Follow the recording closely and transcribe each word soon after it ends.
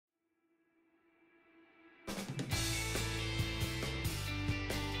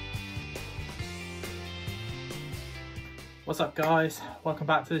What's up guys, welcome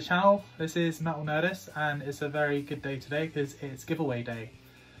back to the channel. This is Metal Nerdist and it's a very good day today because it's giveaway day.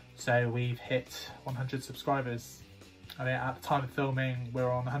 So we've hit 100 subscribers. I mean, at the time of filming we're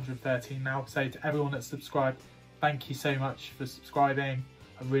on 113 now, so to everyone that's subscribed, thank you so much for subscribing.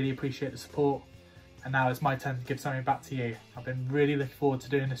 I really appreciate the support, and now it's my turn to give something back to you. I've been really looking forward to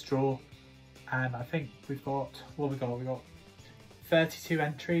doing this draw, and I think we've got, what have we got 32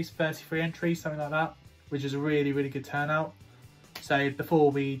 entries, 33 entries, something like that, which is a really good turnout. So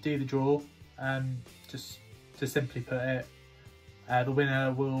before we do the draw, just to simply put it, the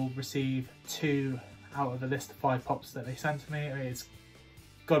winner will receive 2 out of a list of 5 pops that they send to me. I mean, it's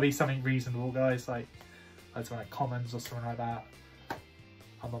got to be something reasonable, guys, like something like commons or something like that.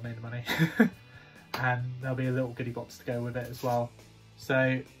 I'm not making the money. And there'll be a little goodie box to go with it as well.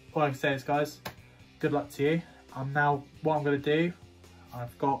 So all I can say is, guys, good luck to you. What I'm going to do,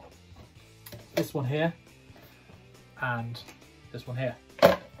 I've got this one here and this one here.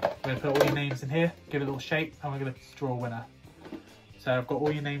 I'm going to put all your names in here, give it a little shake, and we're going to draw a winner. So I've got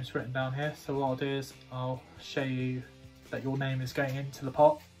all your names written down here. So what I'll do is I'll show you that your name is going into the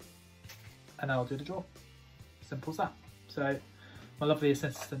pot, and I'll do the draw. Simple as that. So my lovely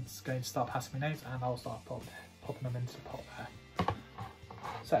assistant's going to start passing me names, and I'll start popping them into the pot there.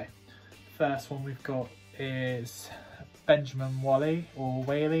 So first one we've got is Benjamin Wally or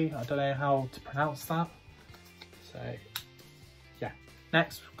Whaley. I don't know how to pronounce that. So yeah.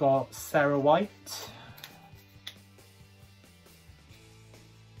 Next we've got Sarah White.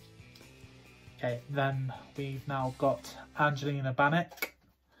 Okay, then we've now got Angelina Bannock.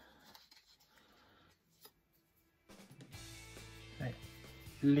 Okay.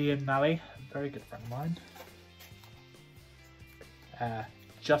 Liam Nally, a very good friend of mine.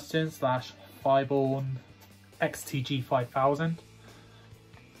 Justin / Fireborn XTG 5000.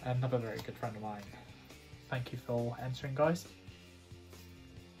 Another very good friend of mine. Thank you for entering, guys.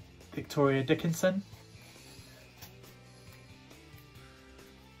 Victoria Dickinson.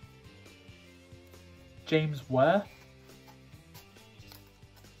 James Ware.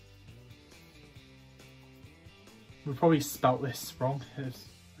 We probably spelt this wrong.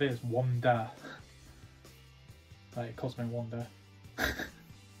 It's Wanda. Like Cosmo Wanda.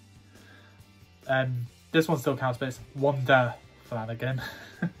 This one still counts, but it's Wanda Flanagan.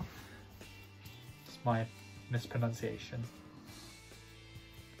 It's my mispronunciation.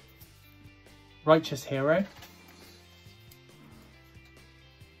 Righteous Hero.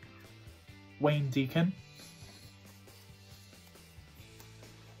 Wayne Deacon.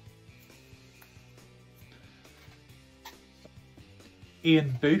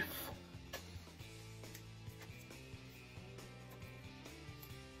 Ian Booth.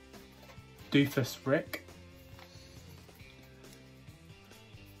 Doofus Rick.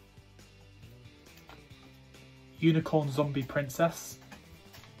 Unicorn Zombie Princess.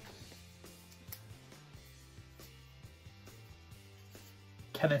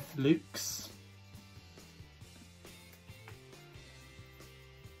 Kenneth Lukes.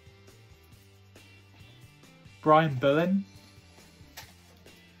 Brian Bullen.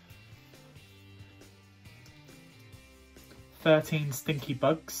 "13 Stinky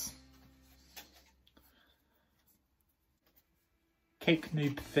Bugs." Cake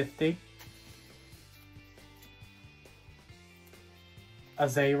Noob 50.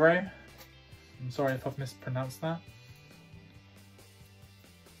 Azero. I'm sorry if I've mispronounced that.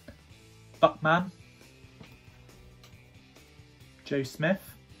 Buckman. Joe Smith.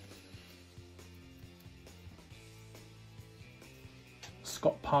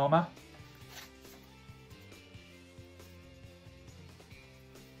 Scott Palmer.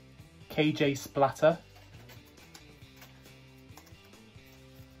 KJ Splatter.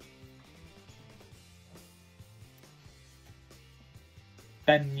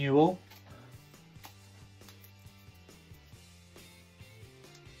 Ben Newell.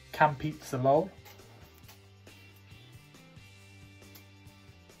 Cam Pizza Lol.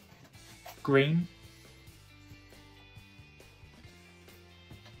 Green.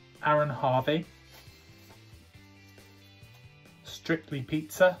 Aaron Harvey. Strictly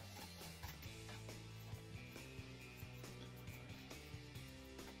Pizza.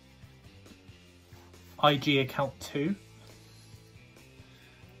 IG Account 2.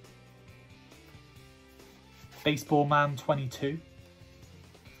 Baseball Man 22.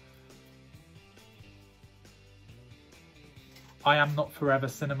 I Am Not Forever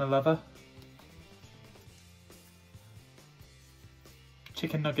Cinema Lover.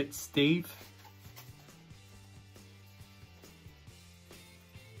 Chicken Nugget Steve.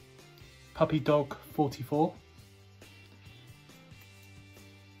 Puppy Dog 44.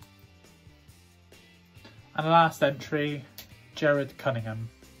 And the last entry, Jared Cunningham.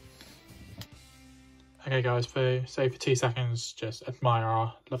 Okay guys, for 2 seconds, just admire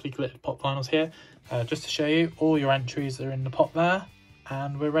our lovely glittered pop vinyls here. Just to show you, all your entries are in the pot there,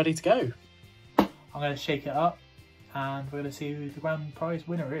 and we're ready to go. I'm going to shake it up, and we're going to see who the grand prize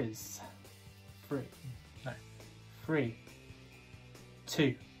winner is. 3,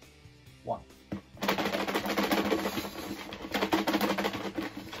 2, 1.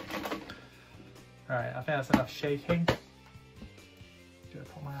 Alright, I think that's enough shaking. Do I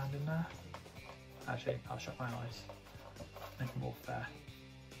put my hand in there? Actually, I'll shut my eyes. Make it more fair.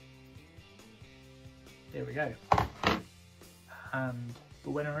 Here we go. And the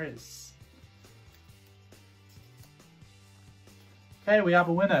winner is... Okay, we have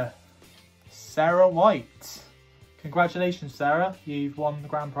a winner. Sarah White. Congratulations, Sarah. You've won the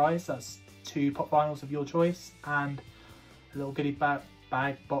grand prize. That's 2 pop vinyls of your choice and a little goodie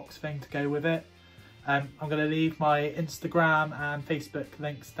bag box thing to go with it. I'm going to leave my Instagram and Facebook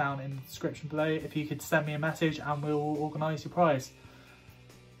links down in the description below. If you could send me a message and we'll organise your prize.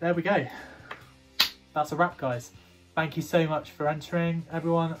 There we go. That's a wrap, guys. Thank you so much for entering,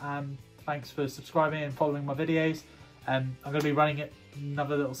 everyone, and thanks for subscribing and following my videos. I'm going to be running it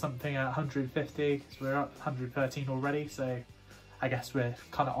another little something at 150 because we're up 113 already, so I guess we're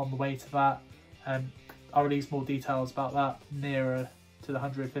kind of on the way to that. I'll release more details about that nearer to the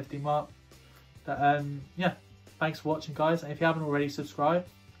 150 mark. But yeah, thanks for watching, guys, and if you haven't already subscribed,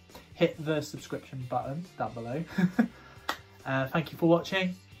 hit the subscription button down below. Thank you for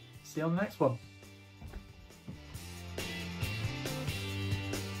watching. See you on the next one.